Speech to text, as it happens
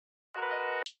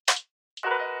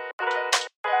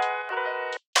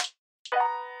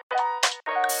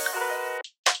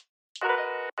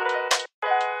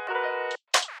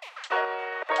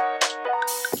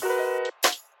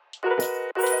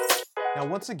Now,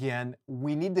 once again,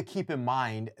 we need to keep in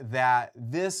mind that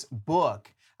this book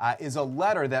is a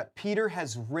letter that Peter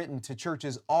has written to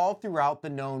churches all throughout the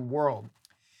known world.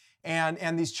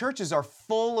 And these churches are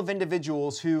full of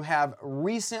individuals who have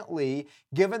recently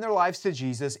given their lives to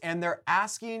Jesus, and they're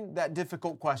asking that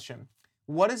difficult question.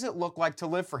 What does it look like to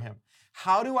live for Him?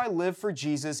 How do I live for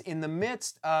Jesus in the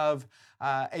midst of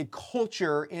a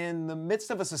culture, in the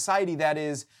midst of a society that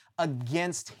is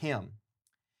against Him?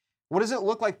 What does it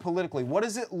look like politically? What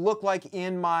does it look like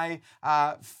in my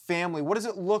family? What does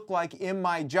it look like in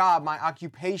my job, my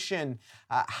occupation?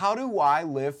 How do I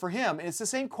live for Him? And it's the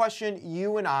same question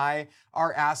you and I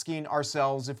are asking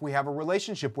ourselves if we have a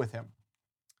relationship with Him.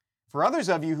 For others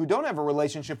of you who don't have a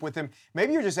relationship with Him,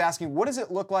 maybe you're just asking, what does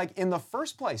it look like in the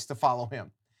first place to follow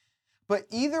Him? But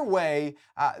either way,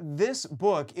 this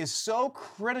book is so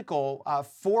critical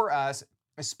for us,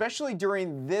 especially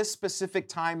during this specific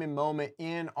time and moment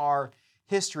in our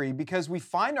history, because we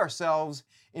find ourselves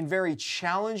in very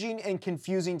challenging and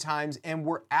confusing times, and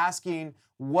we're asking,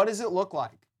 what does it look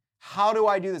like? How do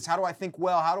I do this? How do I think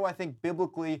well? How do I think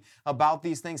biblically about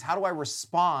these things? How do I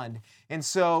respond? And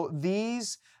so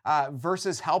these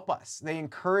verses help us. They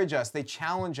encourage us. They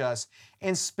challenge us.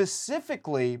 And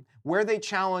specifically, where they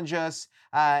challenge us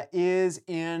is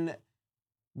in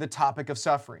the topic of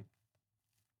suffering.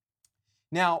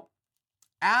 Now,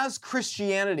 as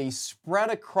Christianity spread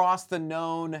across the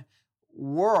known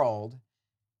world,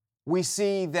 we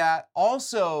see that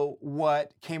also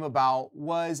what came about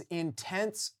was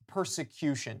intense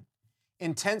persecution,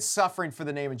 intense suffering for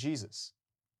the name of Jesus.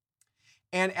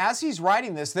 And as he's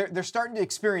writing this, they're starting to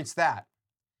experience that.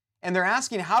 And they're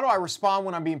asking, how do I respond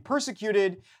when I'm being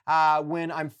persecuted,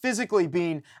 when I'm physically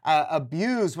being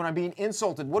abused, when I'm being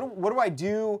insulted? What do I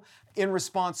do in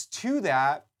response to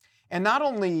that? And not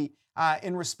only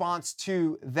in response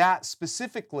to that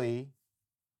specifically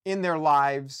in their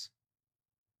lives,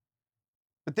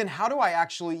 but then how do I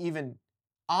actually even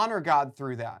honor God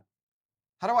through that?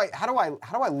 How do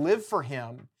I live for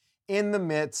Him in the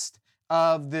midst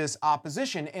of this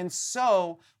opposition? And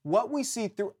so what we see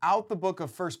throughout the book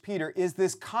of 1 Peter is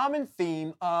this common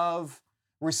theme of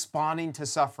responding to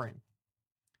suffering,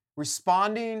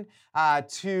 responding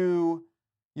to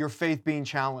your faith being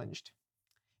challenged.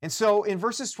 And so in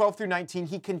verses 12 through 19,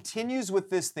 he continues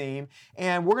with this theme,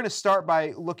 and we're going to start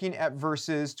by looking at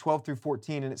verses 12 through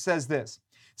 14, and it says this.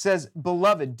 It says,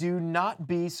 "Beloved, do not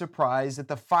be surprised at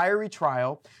the fiery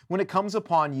trial when it comes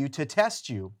upon you to test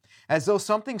you, as though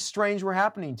something strange were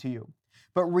happening to you.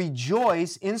 But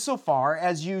rejoice insofar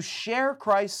as you share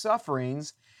Christ's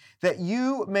sufferings, that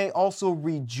you may also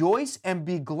rejoice and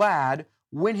be glad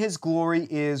when His glory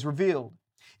is revealed.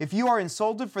 If you are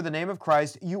insulted for the name of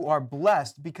Christ, you are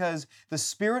blessed, because the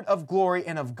Spirit of glory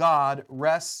and of God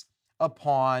rests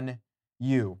upon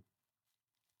you."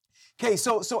 Okay,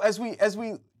 so as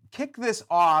we kick this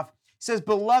off, it says,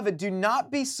 "Beloved, do not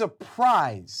be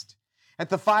surprised at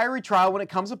the fiery trial when it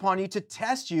comes upon you to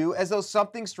test you, as though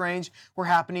something strange were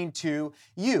happening to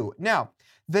you." Now,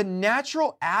 the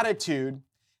natural attitude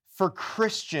for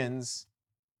Christians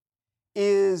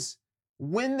is,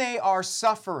 when they are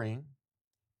suffering,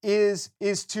 is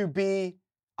to be,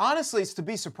 honestly, it's to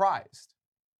be surprised.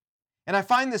 And I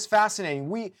find this fascinating.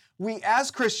 We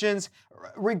as Christians,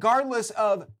 regardless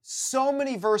of so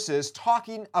many verses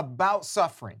talking about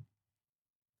suffering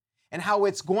and how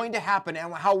it's going to happen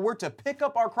and how we're to pick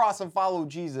up our cross and follow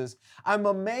Jesus, I'm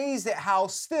amazed at how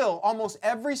still almost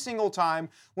every single time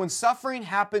when suffering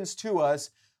happens to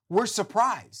us, we're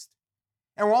surprised.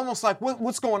 And we're almost like,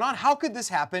 what's going on? How could this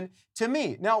happen to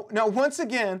me? Now, once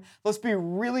again, let's be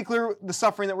really clear the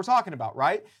suffering that we're talking about,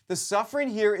 right? The suffering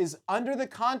here is under the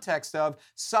context of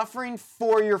suffering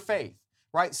for your faith,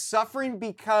 right? Suffering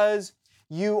because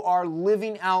you are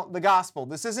living out the gospel.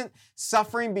 This isn't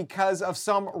suffering because of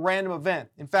some random event.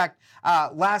 In fact,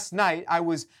 last night I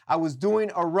was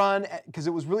doing a run because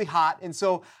it was really hot, and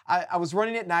so I was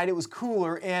running at night. It was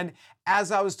cooler, and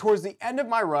as I was towards the end of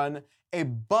my run, a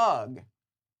bug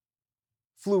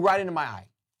flew right into my eye.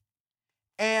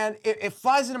 And it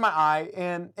flies into my eye,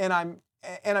 and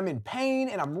I'm in pain,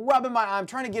 and I'm rubbing my eye, I'm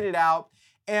trying to get it out,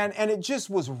 and it just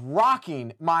was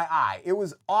rocking my eye. It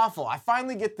was awful. I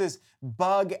finally get this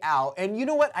bug out, and you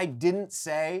know what I didn't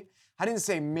say? I didn't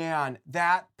say, "Man,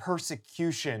 that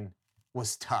persecution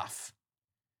was tough.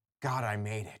 God, I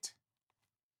made it."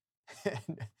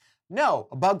 No,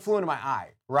 a bug flew into my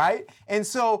eye, right? And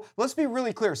so let's be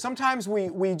really clear. Sometimes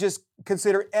we just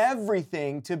consider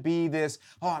everything to be this,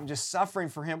 oh, I'm just suffering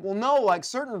for him. Well, no, like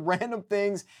certain random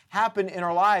things happen in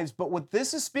our lives. But what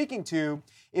this is speaking to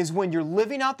is when you're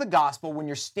living out the gospel, when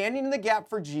you're standing in the gap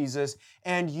for Jesus,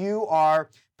 and you are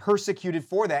persecuted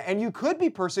for that. And you could be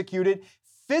persecuted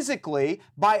physically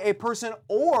by a person,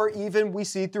 or even we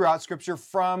see throughout Scripture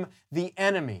from the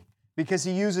enemy, because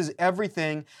he uses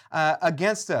everything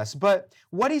against us. But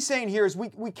what he's saying here is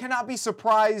we cannot be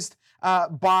surprised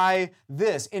by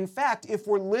this. In fact, if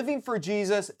we're living for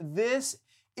Jesus, this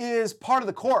is part of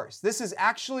the course. This is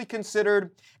actually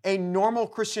considered a normal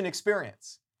Christian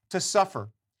experience, to suffer.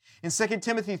 In 2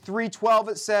 Timothy 3:12,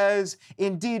 it says,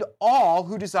 "Indeed, all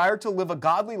who desire to live a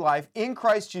godly life in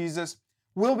Christ Jesus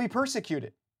will be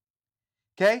persecuted."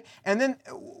 Okay? And then,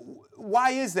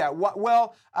 why is that?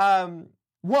 Well,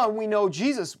 one, we know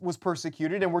Jesus was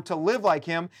persecuted and we're to live like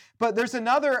him. But there's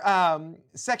another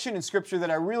section in Scripture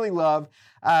that I really love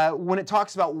when it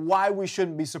talks about why we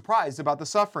shouldn't be surprised about the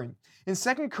suffering. In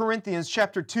 2 Corinthians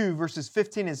chapter 2, verses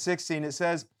 15 and 16, it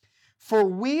says, "For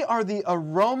we are the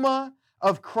aroma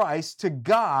of Christ to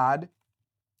God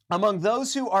among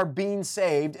those who are being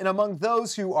saved and among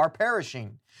those who are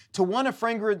perishing. To one a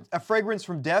fragrance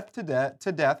from death to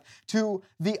death, to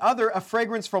the other a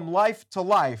fragrance from life to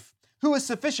life. Who is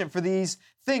sufficient for these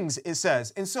things," it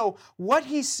says. And so what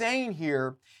he's saying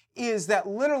here is that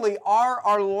literally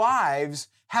our lives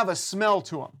have a smell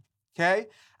to them, okay?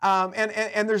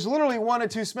 And there's literally one or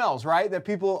two smells, right, that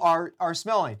people are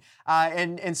smelling.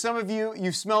 And some of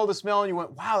you've smelled a smell and you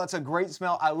went, wow, that's a great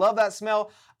smell. I love that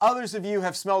smell. Others of you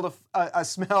have smelled a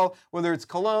smell, whether it's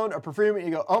cologne or perfume, and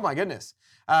you go, oh my goodness,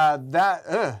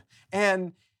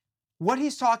 And what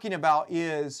he's talking about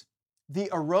is the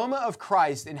aroma of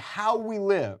Christ and how we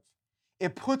live.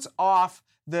 It puts off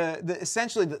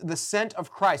essentially the scent of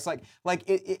Christ.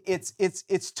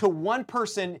 It's to one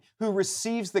person who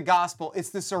receives the gospel. It's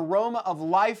this aroma of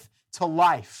life to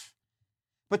life.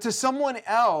 But to someone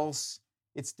else,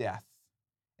 it's death.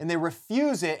 And they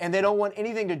refuse it and they don't want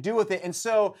anything to do with it. And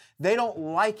so they don't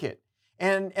like it.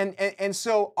 And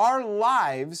so our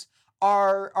lives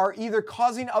are either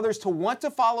causing others to want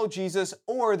to follow Jesus,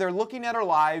 or they're looking at our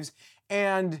lives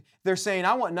and they're saying,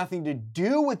 I want nothing to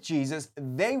do with Jesus.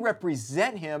 They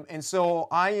represent him, and so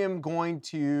I am going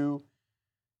to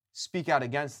speak out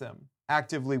against them,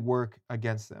 actively work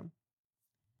against them.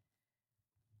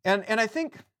 And I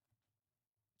think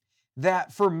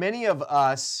that for many of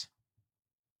us,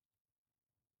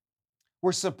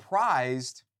 we're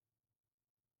surprised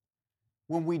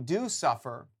when we do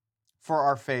suffer for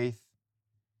our faith,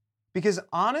 because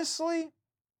honestly,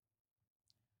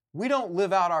 we don't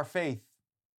live out our faith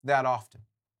that often.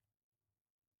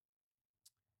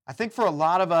 I think for a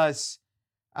lot of us,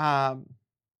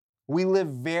 we live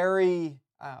very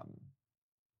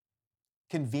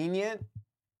convenient.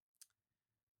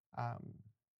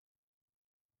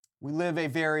 We live a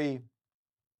very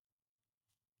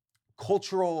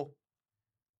cultural,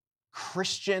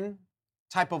 Christian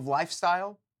type of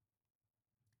lifestyle.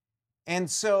 And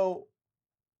so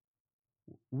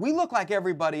we look like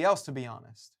everybody else, to be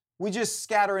honest. We just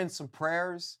scatter in some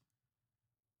prayers,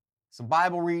 some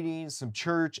Bible readings, some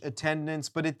church attendance,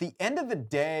 but at the end of the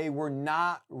day, we're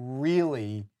not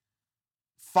really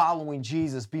following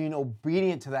Jesus, being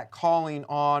obedient to that calling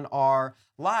on our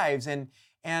lives. And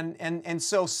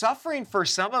so suffering for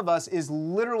some of us is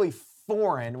literally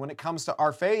foreign when it comes to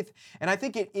our faith. And I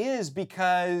think it is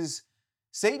because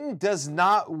Satan does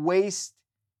not waste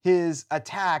his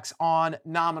attacks on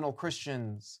nominal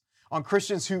Christians, on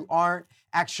Christians who aren't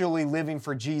actually living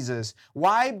for Jesus.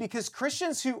 Why? Because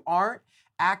Christians who aren't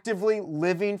actively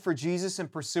living for Jesus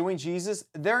and pursuing Jesus,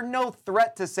 they're no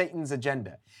threat to Satan's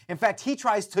agenda. In fact, he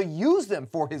tries to use them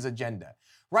for his agenda,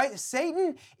 right?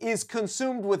 Satan is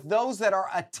consumed with those that are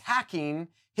attacking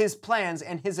his plans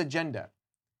and his agenda.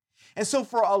 And so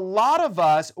for a lot of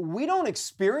us, we don't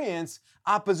experience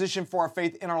opposition for our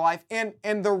faith in our life.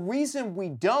 And the reason we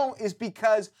don't is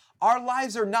because our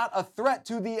lives are not a threat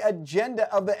to the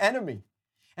agenda of the enemy.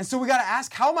 And so we got to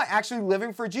ask, how am I actually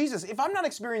living for Jesus? If I'm not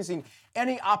experiencing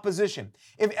any opposition,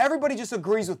 if everybody just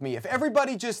agrees with me, if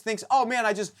everybody just thinks, oh man,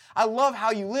 I love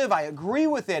how you live, I agree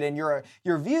with it, and your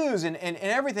views and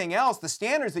everything else, the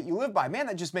standards that you live by, man,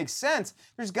 that just makes sense.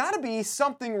 There's got to be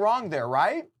something wrong there,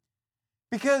 right?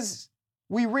 Because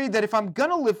we read that if I'm going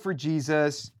to live for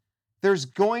Jesus, there's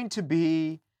going to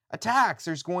be attacks,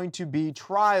 there's going to be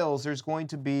trials, there's going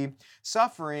to be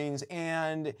sufferings.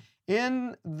 And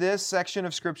in this section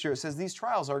of Scripture, it says these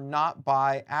trials are not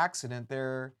by accident,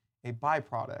 they're a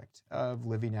byproduct of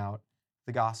living out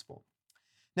the gospel.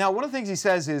 Now, one of the things he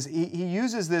says is he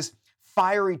uses this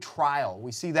fiery trial.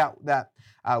 We see that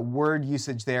word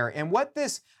usage there. And what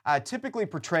this typically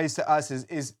portrays to us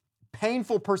is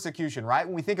painful persecution, right?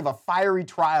 When we think of a fiery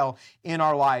trial in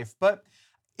our life. But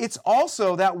it's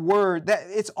also that word that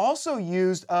it's also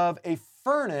used of a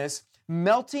furnace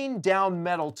melting down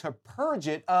metal to purge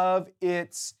it of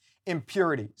its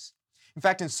impurities. In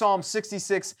fact, in Psalm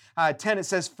 66:10, it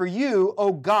says, "For you,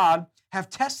 O God, have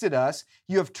tested us.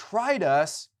 You have tried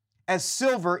us as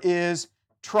silver is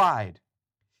tried."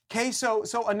 Okay, so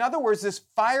in other words, this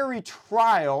fiery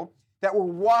trial that we're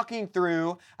walking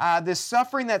through, this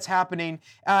suffering that's happening,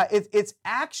 it's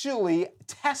actually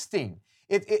testing.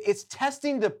 It's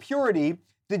testing the purity,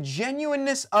 the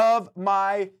genuineness of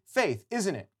my faith,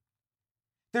 isn't it?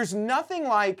 There's nothing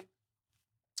like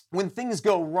when things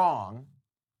go wrong.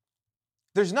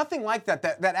 There's nothing like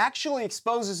that actually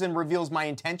exposes and reveals my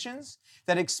intentions,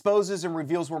 that exposes and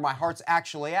reveals where my heart's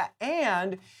actually at,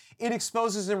 and it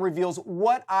exposes and reveals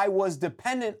what I was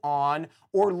dependent on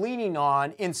or leaning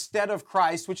on instead of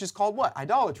Christ, which is called what?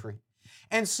 Idolatry.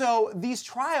 And so these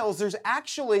trials, there's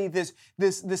actually this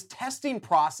testing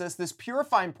process, this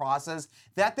purifying process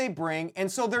that they bring. And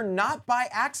so they're not by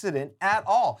accident at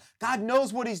all. God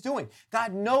knows what he's doing.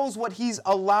 God knows what he's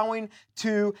allowing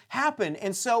to happen.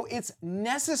 And so it's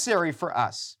necessary for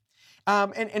us.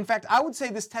 And in fact, I would say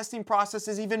this testing process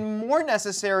is even more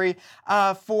necessary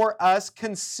for us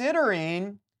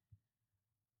considering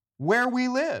where we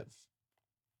live.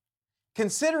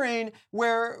 Considering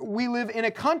where we live in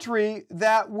a country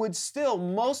that would still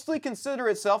mostly consider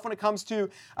itself, when it comes to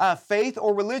faith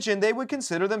or religion, they would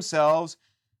consider themselves,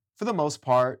 for the most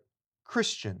part,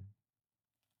 Christian.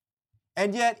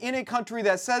 And yet, in a country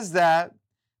that says that,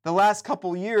 the last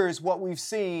couple years, what we've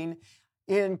seen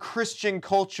in Christian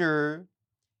culture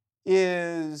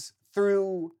is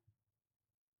through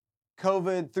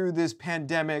COVID, through this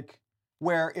pandemic,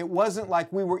 where it wasn't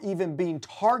like we were even being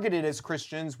targeted as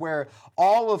Christians, where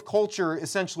all of culture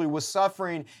essentially was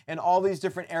suffering in all these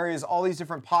different areas, all these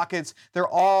different pockets. They're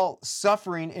all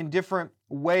suffering in different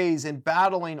ways and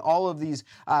battling all of these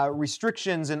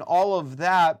restrictions and all of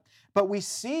that. But we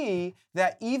see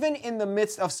that even in the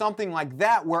midst of something like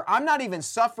that, where I'm not even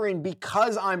suffering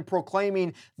because I'm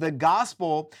proclaiming the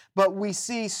gospel, but we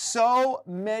see so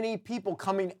many people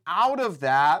coming out of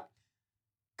that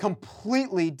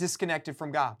completely disconnected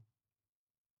from God.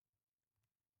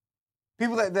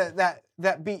 People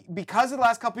because of the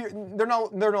last couple of years, they're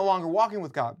no longer walking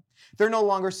with God. They're no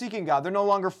longer seeking God. They're no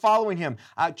longer following him.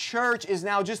 Church is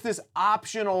now just this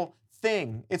optional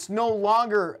thing. It's no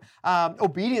longer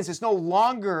obedience. It's no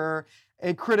longer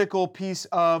a critical piece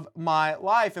of my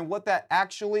life. And what that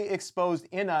actually exposed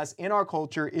in us, in our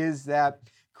culture, is that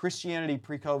Christianity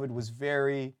pre-COVID was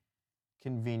very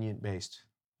convenient based,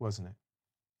 wasn't it?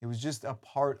 It was just a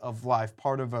part of life,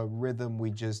 part of a rhythm.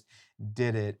 We just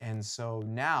did it. And so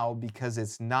now, because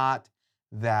it's not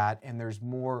that, and there's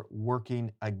more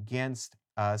working against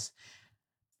us,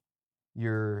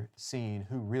 you're seeing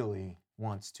who really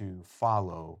wants to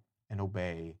follow and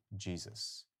obey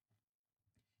Jesus.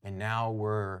 And now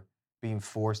we're being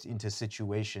forced into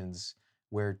situations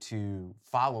where to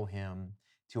follow him,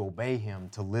 to obey him,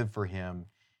 to live for him,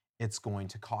 it's going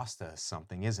to cost us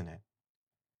something, isn't it?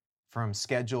 From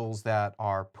schedules that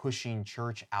are pushing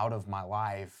church out of my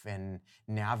life and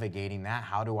navigating that.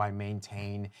 How do I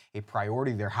maintain a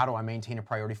priority there? How do I maintain a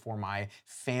priority for my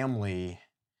family?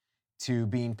 To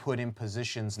being put in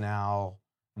positions now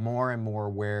more and more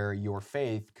where your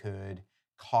faith could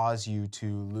cause you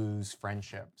to lose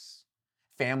friendships.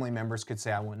 Family members could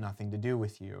say, "I want nothing to do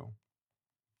with you."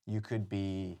 You could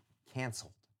be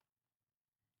canceled.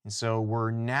 And so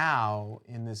we're now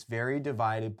in this very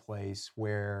divided place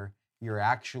where you're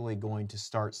actually going to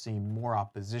start seeing more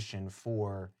opposition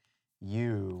for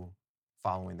you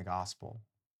following the gospel.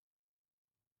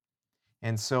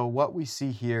 And so what we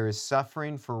see here is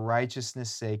suffering for righteousness'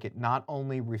 sake. It not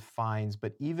only refines,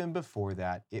 but even before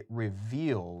that, it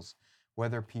reveals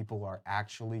whether people are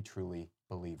actually truly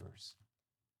believers.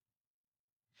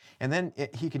 And then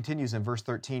he continues in verse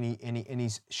 13, and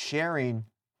he's sharing.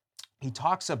 He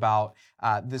talks about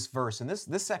this verse, and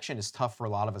this section is tough for a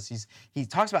lot of us. He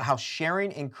talks about how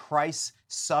sharing in Christ's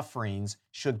sufferings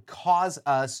should cause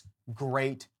us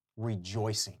great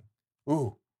rejoicing.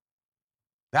 Ooh,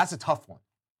 that's a tough one.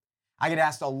 I get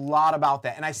asked a lot about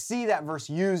that, and I see that verse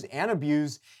used and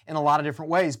abused in a lot of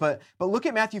different ways. But look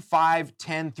at Matthew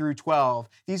 5:10 through 12.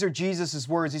 These are Jesus'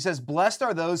 words. He says, "Blessed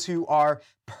are those who are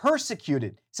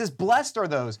persecuted." He says, "Blessed are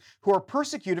those who are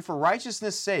persecuted for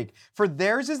righteousness' sake, for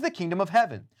theirs is the kingdom of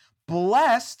heaven.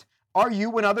 Blessed are you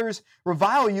when others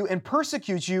revile you and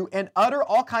persecute you and utter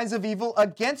all kinds of evil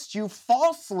against you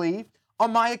falsely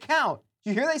on my account?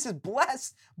 You hear that? He says,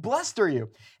 blessed are you.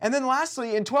 And then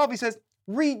lastly, in 12, he says,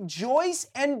 rejoice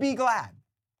and be glad.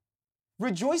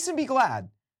 Rejoice and be glad,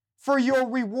 for your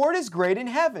reward is great in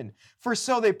heaven. For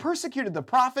so they persecuted the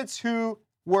prophets who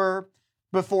were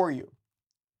before you.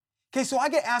 Okay, so I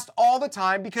get asked all the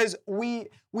time because we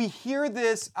hear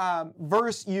this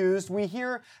verse used, we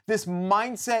hear this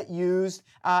mindset used,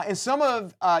 and some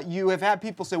of you have had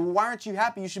people say, well, why aren't you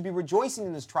happy? You should be rejoicing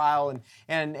in this trial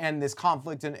and this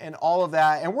conflict and all of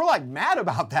that. And we're like mad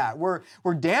about that. We're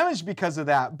damaged because of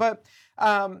that. But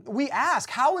we ask,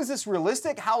 how is this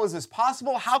realistic? How is this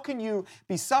possible? How can you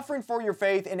be suffering for your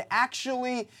faith and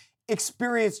actually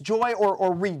experience joy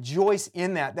or rejoice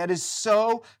in that? That is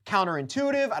so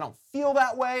counterintuitive. I don't feel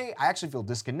that way. I actually feel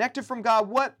disconnected from God.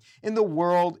 What in the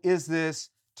world is this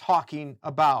talking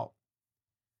about?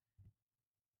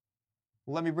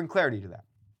 Well, let me bring clarity to that.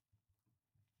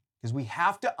 Because we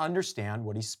have to understand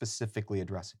what he's specifically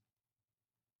addressing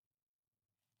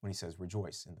when he says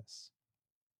rejoice in this.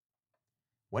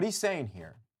 What he's saying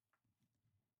here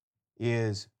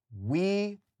is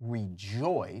we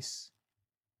rejoice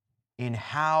in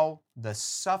how the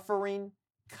suffering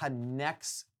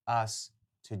connects us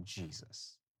to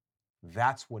Jesus.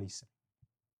 That's what he's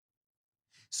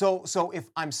saying. So if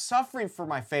I'm suffering for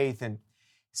my faith and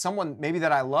someone maybe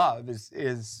that I love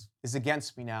is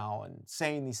against me now and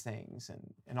saying these things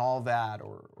and all that,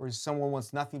 or someone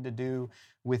wants nothing to do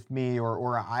with me,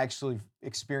 or I actually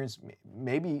experience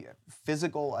maybe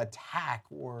physical attack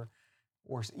or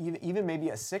even maybe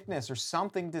a sickness or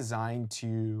something designed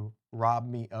to rob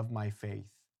me of my faith.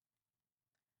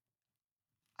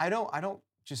 I don't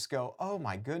just go, oh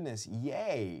my goodness,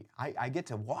 yay, I get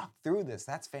to walk through this.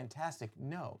 That's fantastic.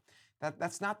 No,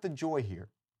 that's not the joy here.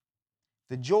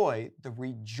 The joy, the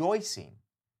rejoicing,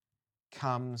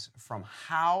 comes from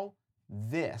how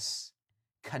this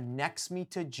connects me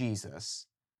to Jesus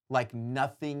like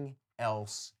nothing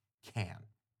else can.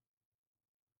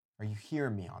 Are you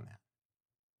hearing me on that?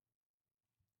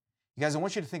 You guys, I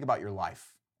want you to think about your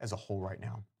life as a whole right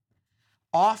now.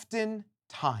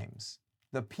 Oftentimes,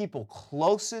 the people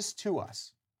closest to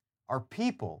us are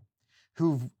people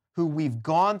who we've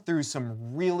gone through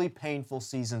some really painful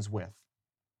seasons with.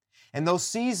 And those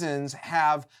seasons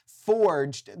have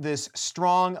forged this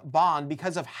strong bond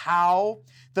because of how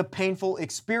the painful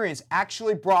experience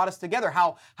actually brought us together,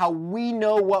 how we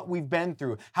know what we've been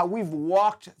through, how we've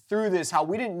walked through this, how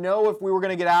we didn't know if we were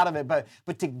going to get out of it, but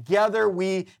together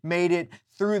we made it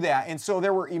through that. And so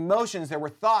there were emotions, there were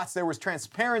thoughts, there was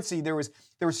transparency, there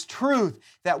was truth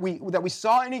that we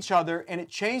saw in each other, and it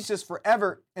changed us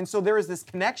forever. And so there is this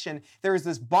connection, there is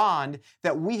this bond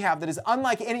that we have that is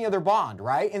unlike any other bond,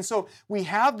 right? And so we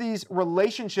have these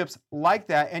relationships like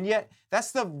that, and yet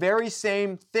that's the very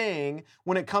same thing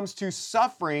when it comes to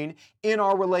suffering in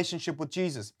our relationship with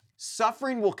Jesus.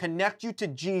 Suffering will connect you to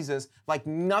Jesus like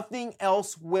nothing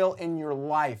else will in your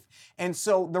life. And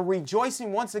so the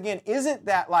rejoicing, once again, isn't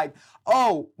that like,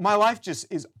 oh, my life just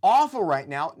is awful right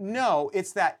now. No,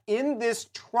 it's that in this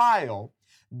trial,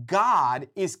 God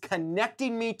is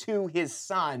connecting me to his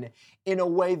Son in a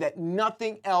way that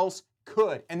nothing else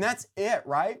could. And that's it,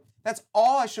 right? That's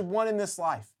all I should want in this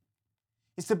life,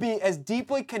 is to be as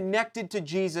deeply connected to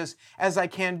Jesus as I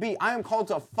can be. I am called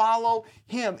to follow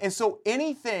him. And so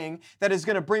anything that is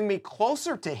going to bring me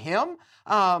closer to him,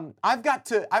 I've got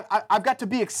to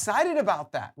be excited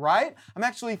about that, right? I'm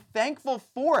actually thankful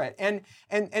for it. And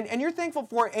you're thankful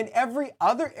for it in every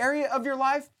other area of your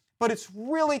life, but it's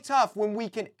really tough when we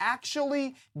can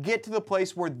actually get to the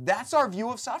place where that's our view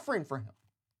of suffering for him.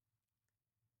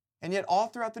 And yet all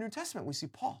throughout the New Testament, we see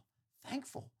Paul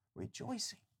thankful,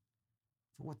 rejoicing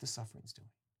for what the suffering is doing.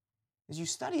 As you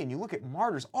study and you look at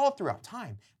martyrs all throughout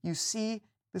time, you see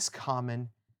this common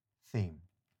theme.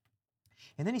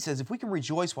 And then he says, if we can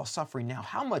rejoice while suffering now,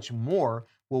 how much more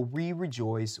will we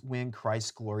rejoice when Christ's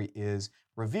glory is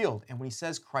revealed? And when he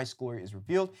says Christ's glory is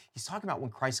revealed, he's talking about when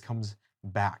Christ comes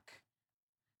back.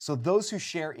 So those who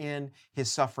share in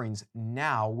his sufferings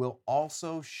now will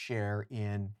also share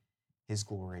in his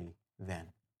glory then.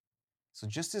 So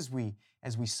just as we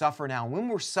suffer now, when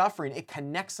we're suffering, it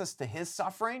connects us to his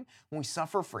suffering. When we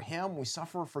suffer for him, when we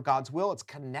suffer for God's will, it's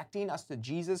connecting us to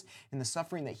Jesus in the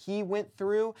suffering that he went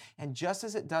through. And just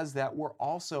as it does that, we're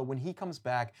also, when he comes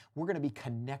back, we're going to be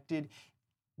connected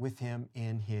with him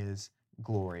in his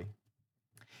glory.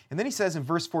 And then he says in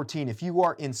verse 14, if you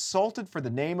are insulted for the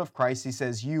name of Christ, he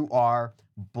says, you are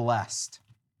blessed.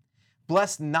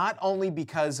 Blessed not only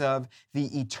because of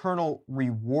the eternal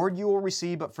reward you will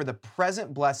receive, but for the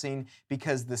present blessing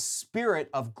because the Spirit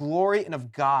of glory and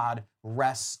of God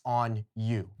rests on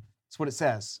you. That's what it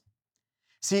says.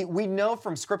 See, we know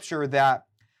from Scripture that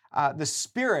the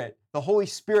Spirit, the Holy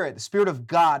Spirit, the Spirit of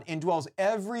God indwells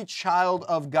every child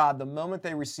of God the moment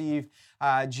they receive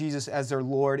Jesus as their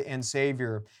Lord and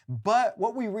Savior. But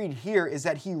what we read here is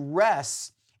that He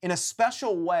rests in a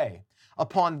special way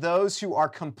upon those who are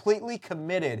completely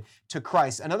committed to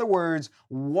Christ. In other words,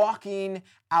 walking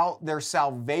out their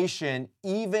salvation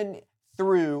even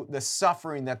through the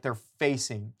suffering that they're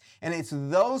facing. And it's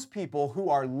those people who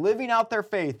are living out their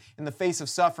faith in the face of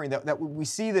suffering that we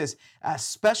see this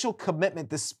special commitment,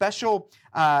 this special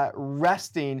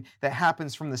resting that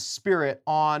happens from the Spirit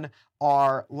on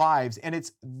our lives. And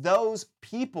it's those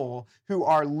people who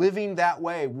are living that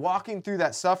way, walking through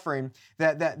that suffering,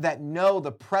 that know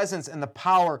the presence and the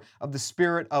power of the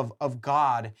Spirit of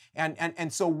God.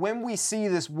 And so when we see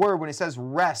this word, when it says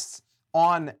rests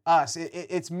on us,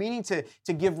 it's meaning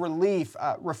to give relief,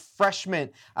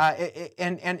 refreshment, and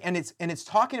it's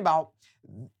talking about,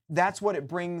 that's what it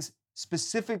brings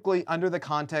specifically under the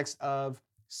context of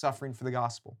suffering for the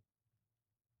gospel.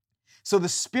 So the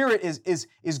Spirit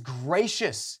is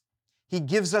gracious. He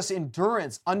gives us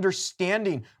endurance,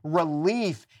 understanding,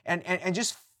 relief, and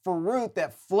just fruit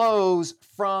that flows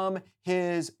from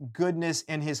His goodness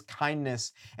and His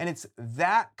kindness. And it's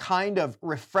that kind of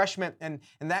refreshment and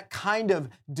that kind of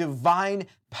divine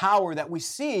power that we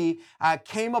see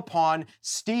came upon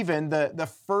Stephen, the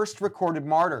first recorded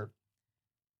martyr.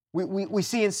 We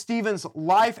see in Stephen's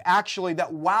life actually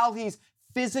that while he's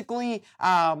physically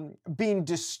being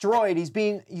destroyed, he's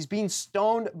being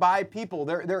stoned by people.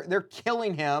 They're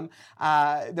killing him.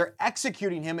 They're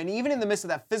executing him. And even in the midst of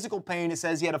that physical pain, it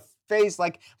says he had a face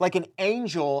like an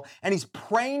angel, and he's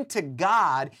praying to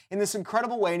God in this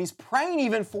incredible way. And he's praying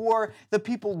even for the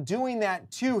people doing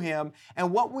that to him.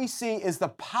 And what we see is the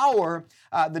power,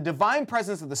 the divine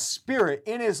presence of the Spirit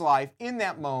in his life in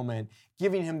that moment,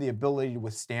 giving him the ability to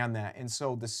withstand that. And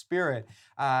so the Spirit,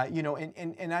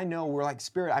 and I know we're like,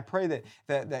 Spirit, I pray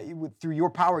that you would, through your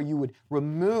power, you would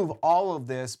remove all of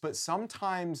this, but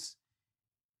sometimes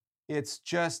it's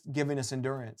just giving us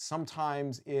endurance.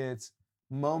 Sometimes it's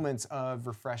moments of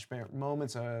refreshment,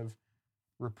 moments of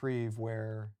reprieve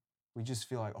where we just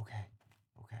feel like, okay.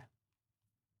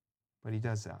 But He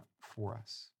does that for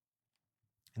us.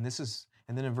 And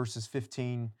then in verses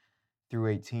 15 through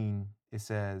 18, it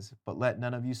says, "But let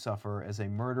none of you suffer as a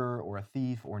murderer or a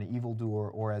thief or an evildoer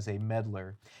or as a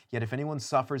meddler. Yet if anyone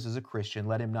suffers as a Christian,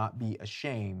 let him not be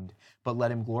ashamed, but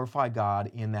let him glorify God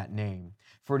in that name.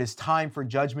 For it is time for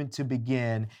judgment to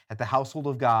begin at the household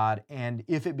of God, and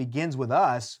if it begins with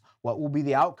us, what will be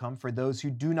the outcome for those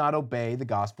who do not obey the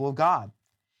gospel of God?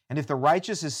 And if the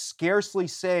righteous is scarcely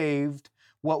saved,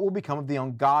 what will become of the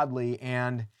ungodly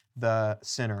and the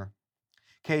sinner?"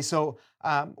 Okay, so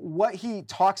what he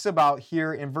talks about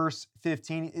here in verse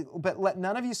 15, but let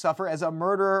none of you suffer as a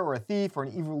murderer or a thief or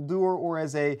an evildoer or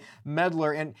as a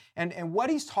meddler. And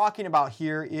what he's talking about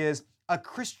here is a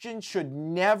Christian should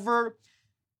never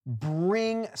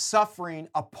bring suffering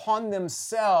upon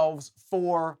themselves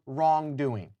for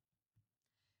wrongdoing.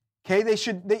 Okay,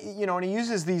 and he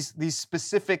uses these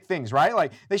specific things, right?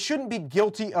 Like they shouldn't be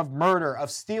guilty of murder,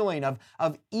 of stealing,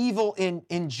 of evil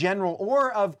in general,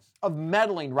 or of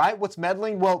meddling, right? What's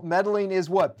meddling? Well, meddling is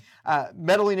what?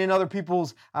 Meddling in other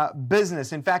people's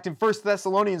business. In fact, in 1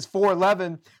 Thessalonians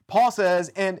 4:11, Paul says,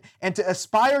 and to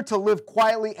aspire to live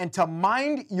quietly and to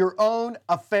mind your own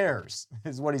affairs,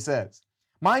 is what he says.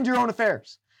 Mind your own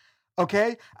affairs,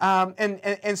 okay?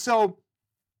 And so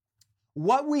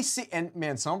what we see, and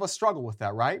man, some of us struggle with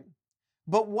that, right?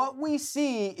 But what we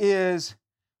see is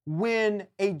when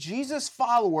a Jesus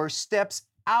follower steps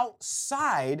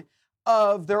outside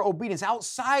of their obedience,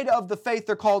 outside of the faith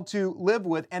they're called to live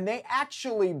with, and they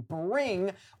actually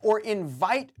bring or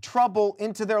invite trouble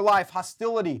into their life,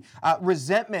 hostility,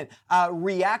 resentment,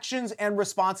 reactions and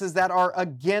responses that are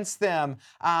against them,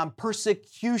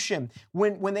 persecution.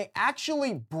 When they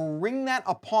actually bring that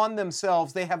upon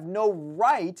themselves, they have no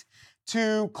right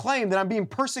to claim that I'm being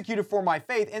persecuted for my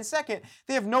faith. And second,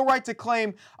 they have no right to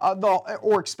claim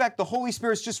or expect the Holy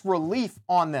Spirit's just relief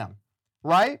on them,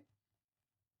 right?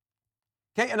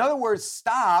 Okay, in other words,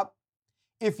 stop.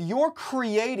 If you're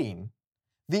creating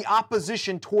the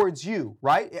opposition towards you,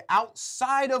 right?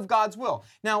 Outside of God's will.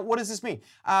 Now, what does this mean?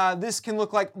 This can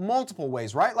look like multiple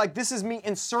ways, right? Like this is me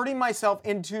inserting myself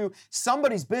into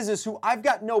somebody's business who I've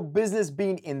got no business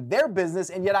being in their business,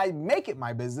 and yet I make it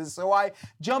my business. So I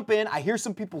jump in, I hear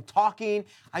some people talking,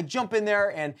 I jump in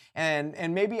there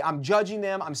and maybe I'm judging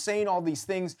them, I'm saying all these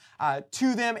things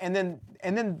to them, and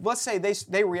then let's say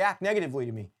they react negatively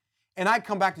to me. And I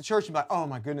come back to church and be like, oh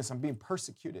my goodness, I'm being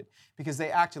persecuted because they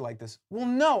acted like this. Well,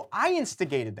 no, I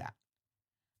instigated that.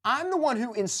 I'm the one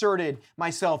who inserted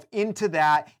myself into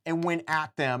that and went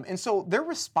at them. And so they're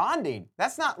responding.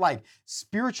 That's not like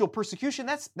spiritual persecution.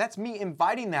 That's me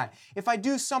inviting that. If I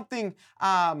do something,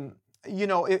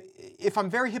 if I'm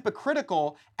very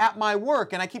hypocritical at my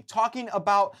work and I keep talking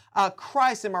about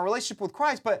Christ and my relationship with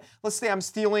Christ, but let's say I'm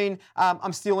stealing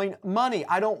money.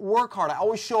 I don't work hard. I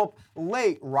always show up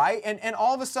late, right? And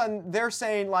all of a sudden they're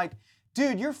saying like,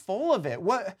 dude, you're full of it.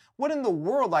 What in the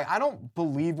world? Like, I don't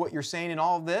believe what you're saying in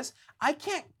all of this. I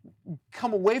can't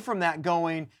come away from that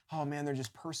going, oh man, they're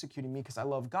just persecuting me because I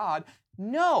love God.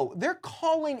 No, they're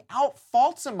calling out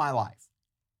faults in my life.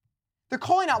 They're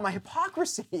calling out my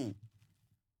hypocrisy.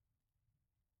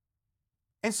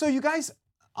 And so you guys,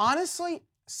 honestly,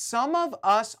 some of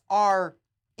us are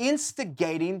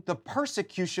instigating the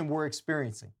persecution we're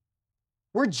experiencing.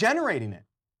 We're generating it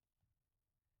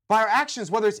by our actions,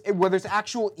 whether it's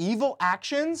actual evil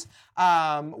actions,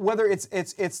 whether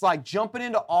it's like jumping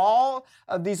into all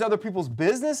of these other people's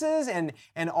businesses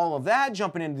and all of that,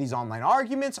 jumping into these online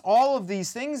arguments, all of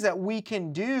these things that we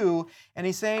can do. And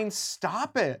he's saying,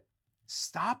 stop it.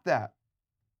 Stop that.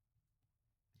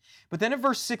 But then in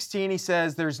verse 16, he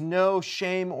says, there's no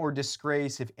shame or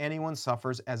disgrace if anyone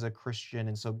suffers as a Christian,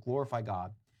 and so glorify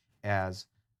God as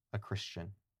a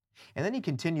Christian. And then he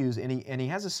continues, and he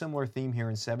has a similar theme here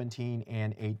in 17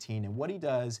 and 18. And what he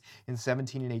does in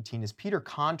 17 and 18 is Peter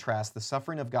contrasts the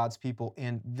suffering of God's people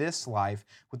in this life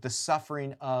with the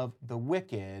suffering of the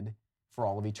wicked for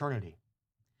all of eternity.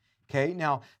 Okay,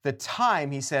 now the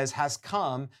time, he says, has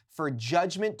come for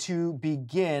judgment to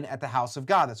begin at the house of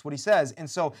God. That's what he says. And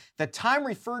so the time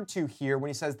referred to here when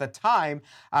he says the time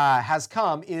has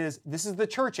come this is the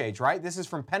church age, right? This is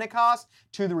from Pentecost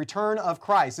to the return of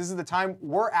Christ. This is the time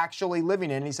we're actually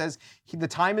living in. And he says the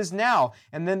time is now.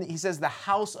 And then he says the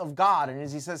house of God. And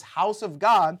as he says house of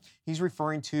God, he's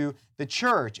referring to the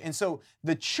church. And so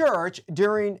the church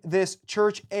during this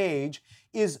church age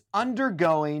is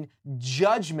undergoing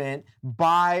judgment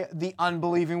by the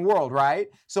unbelieving world, right?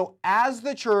 So as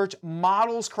the church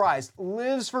models Christ,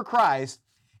 lives for Christ,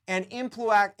 and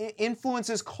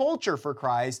influences culture for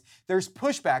Christ, there's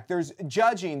pushback, there's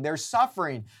judging, there's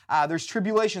suffering, there's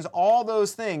tribulations, all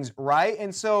those things, right?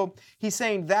 And so he's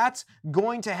saying that's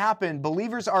going to happen.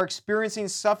 Believers are experiencing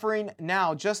suffering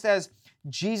now, just as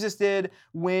Jesus did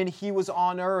when he was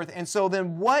on earth. And so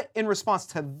then what in response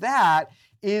to that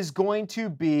is going to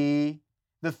be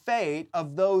the fate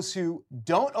of those who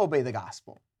don't obey the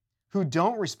gospel, who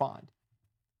don't respond?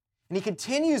 And he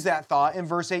continues that thought in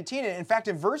verse 18. In fact,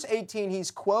 in verse 18, he's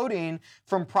quoting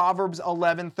from Proverbs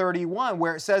 11:31,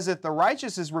 where it says, if the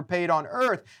righteous is repaid on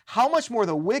earth, how much more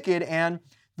the wicked and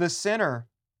the sinner?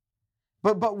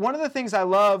 But one of the things I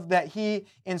love that he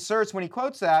inserts when he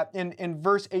quotes that in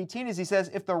verse 18 is he says,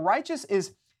 if the righteous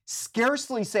is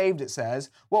scarcely saved, it says,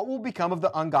 what will become of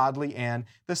the ungodly and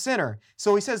the sinner?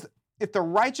 So he says, if the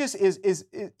righteous is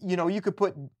you could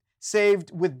put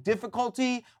saved with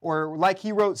difficulty, or like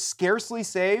he wrote, scarcely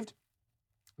saved.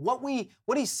 What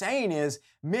he's saying is,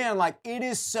 man, like it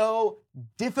is so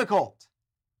difficult.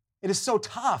 It is so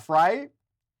tough, right?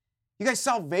 You guys,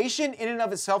 salvation in and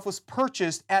of itself was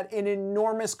purchased at an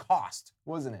enormous cost,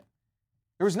 wasn't it?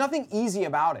 There was nothing easy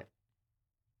about it.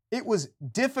 It was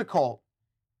difficult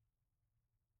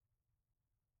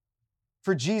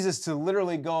for Jesus to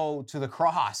literally go to the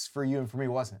cross for you and for me,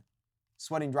 wasn't it?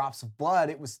 Sweating drops of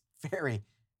blood. It was very,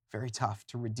 very tough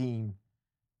to redeem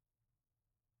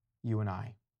you and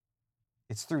I.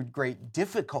 It's through great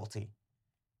difficulty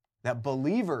that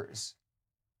believers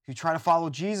who try to follow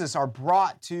Jesus are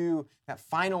brought to that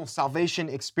final salvation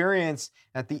experience.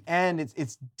 At the end,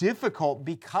 it's difficult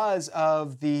because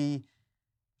of the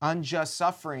unjust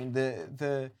suffering,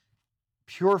 the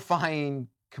purifying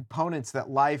components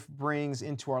that life brings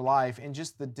into our life, and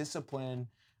just the discipline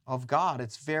of God.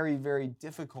 It's very, very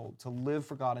difficult to live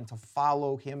for God and to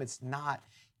follow him. It's not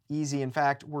easy. In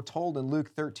fact, we're told in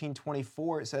Luke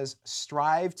 13:24, it says,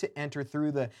 strive to enter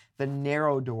through the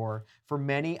narrow door, for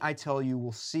many, I tell you,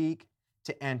 will seek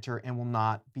to enter and will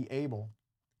not be able.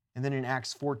 And then in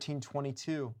Acts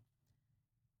 14:22,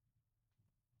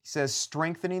 He says,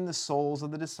 strengthening the souls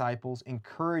of the disciples,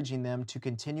 encouraging them to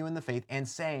continue in the faith, and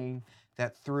saying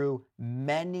that through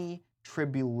many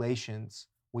tribulations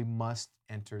we must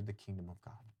enter the kingdom of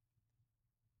God.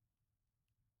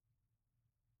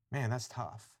 Man, that's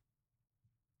tough.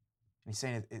 And he's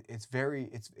saying it's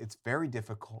very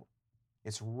difficult.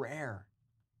 It's rare.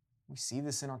 We see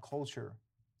this in our culture,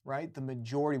 right? The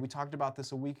majority, we talked about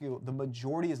this a week ago, the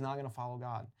majority is not going to follow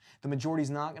God. The majority is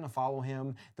not going to follow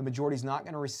him. The majority is not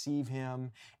going to receive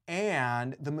him.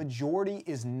 And the majority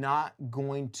is not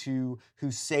going to,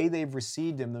 who say they've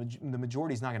received him, the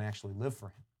majority is not going to actually live for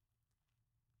him.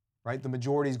 Right? The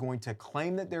majority is going to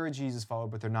claim that they're a Jesus follower,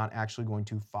 but they're not actually going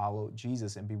to follow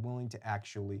Jesus and be willing to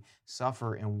actually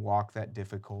suffer and walk that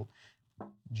difficult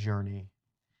journey.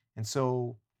 And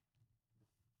so,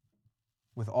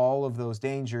 with all of those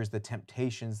dangers, the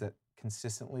temptations that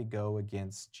consistently go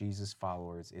against Jesus'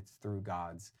 followers, it's through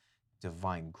God's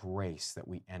divine grace that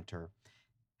we enter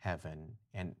heaven.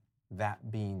 And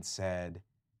that being said,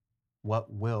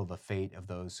 what will the fate of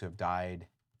those who have died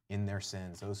in their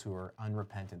sins, those who are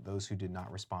unrepentant, those who did not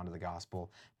respond to the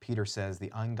gospel? Peter says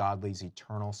the ungodly's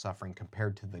eternal suffering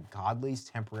compared to the godly's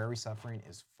temporary suffering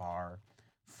is far,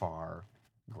 far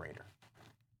greater.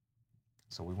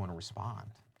 So we want to respond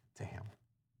to him.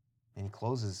 And he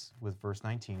closes with verse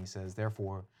 19. He says,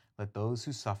 therefore, let those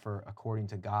who suffer according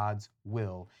to God's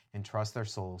will entrust their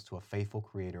souls to a faithful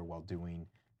Creator while doing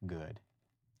good.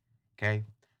 Okay?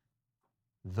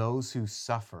 Those who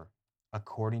suffer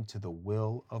according to the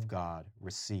will of God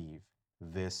receive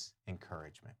this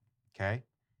encouragement. Okay?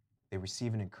 They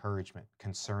receive an encouragement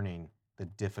concerning the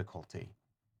difficulty.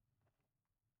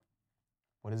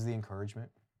 What is the encouragement?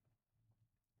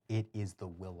 It is the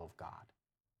will of God.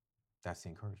 That's the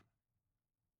encouragement.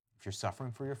 If you're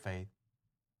suffering for your faith,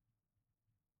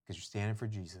 because you're standing for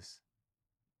Jesus,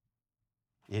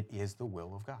 it is the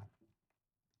will of God.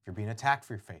 If you're being attacked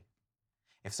for your faith,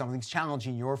 if something's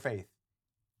challenging your faith,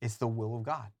 it's the will of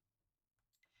God.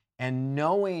 And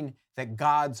knowing that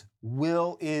God's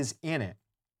will is in it,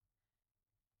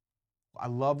 I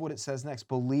love what it says next.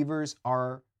 Believers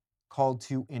are called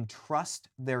to entrust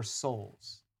their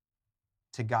souls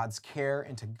to God's care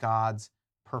and to God's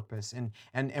purpose. And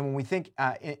when we think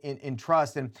in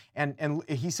trust, and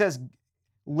he says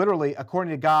literally,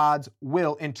 according to God's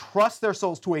will, entrust their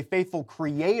souls to a faithful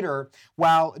Creator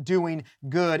while doing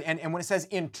good. And when it says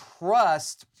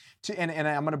entrust, and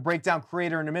I'm going to break down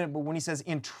Creator in a minute, but when he says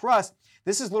entrust,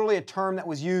 this is literally a term that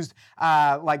was used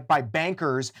like by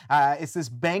bankers. It's this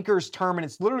banker's term, and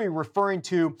it's literally referring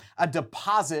to a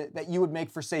deposit that you would make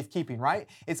for safekeeping, right?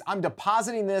 I'm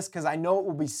depositing this because I know it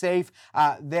will be safe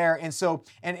there. And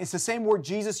it's the same word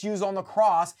Jesus used on the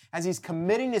cross as he's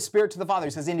committing his spirit to the Father.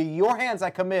 He says, into your hands I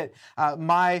commit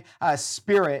my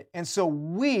spirit. And so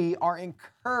we are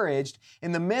encouraged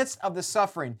in the midst of the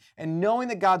suffering and knowing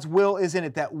that God's will is in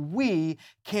it, that we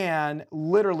can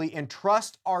literally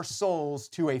entrust our souls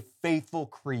to a faithful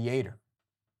Creator.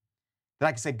 That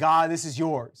I can say, God, this is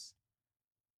yours.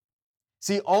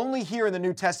 See, only here in the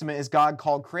New Testament is God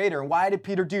called Creator. And why did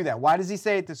Peter do that? Why does he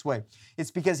say it this way?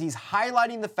 It's because he's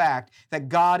highlighting the fact that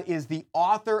God is the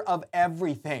author of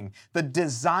everything, the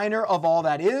designer of all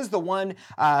that is, the one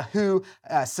who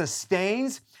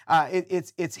sustains.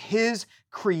 It's his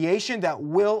creation that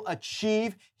will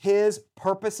achieve his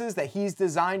purposes that he's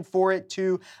designed for it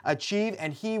to achieve,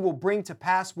 and he will bring to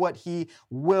pass what he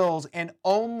wills, and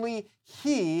only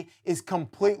he is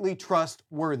completely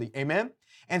trustworthy. Amen?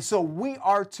 And so we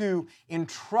are to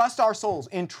entrust our souls,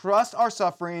 entrust our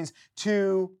sufferings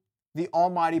to the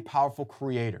almighty, powerful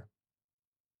Creator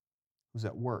who's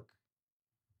at work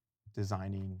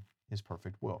designing his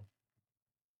perfect will.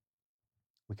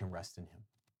 We can rest in him.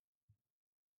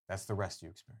 That's the rest you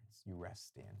experience. You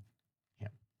rest in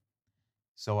him.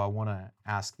 So I want to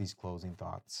ask these closing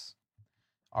thoughts.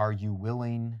 Are you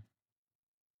willing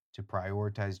to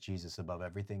prioritize Jesus above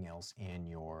everything else in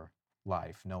your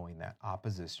life, knowing that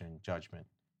opposition, judgment,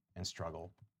 and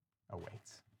struggle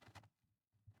awaits?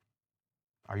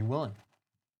 Are you willing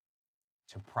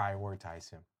to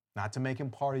prioritize him? Not to make him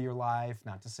part of your life,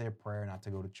 not to say a prayer, not to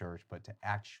go to church, but to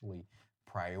actually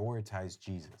prioritize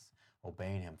Jesus,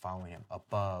 obeying him, following him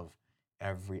above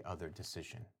every other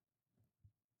decision,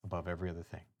 above every other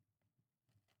thing.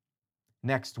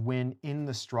 Next, when in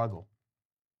the struggle,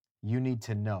 you need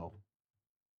to know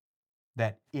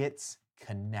that it's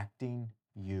connecting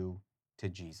you to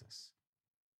Jesus.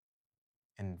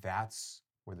 And that's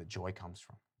where the joy comes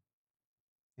from,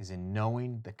 is in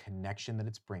knowing the connection that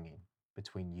it's bringing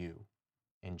between you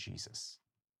and Jesus.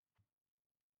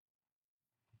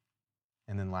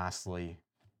 And then lastly,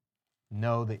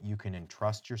 know that you can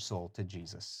entrust your soul to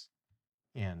Jesus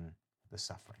in the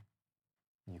suffering.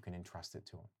 You can entrust it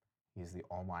to him. He is the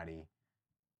almighty,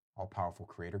 all-powerful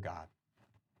creator God.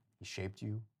 He shaped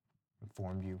you,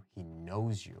 informed you, he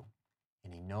knows you,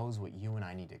 and he knows what you and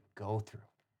I need to go through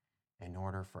in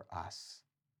order for us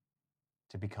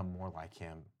to become more like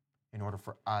him, in order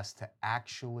for us to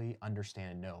actually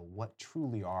understand and know what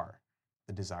truly are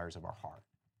the desires of our heart.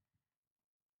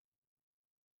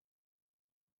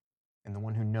 And the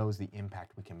one who knows the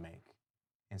impact we can make.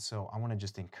 And so I want to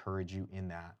just encourage you in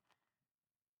that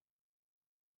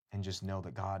and just know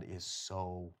that God is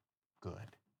so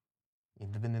good.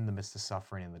 Even in the midst of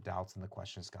suffering and the doubts and the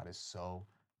questions, God is so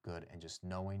good. And just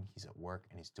knowing he's at work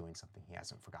and he's doing something, he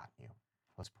hasn't forgotten you.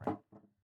 Let's pray.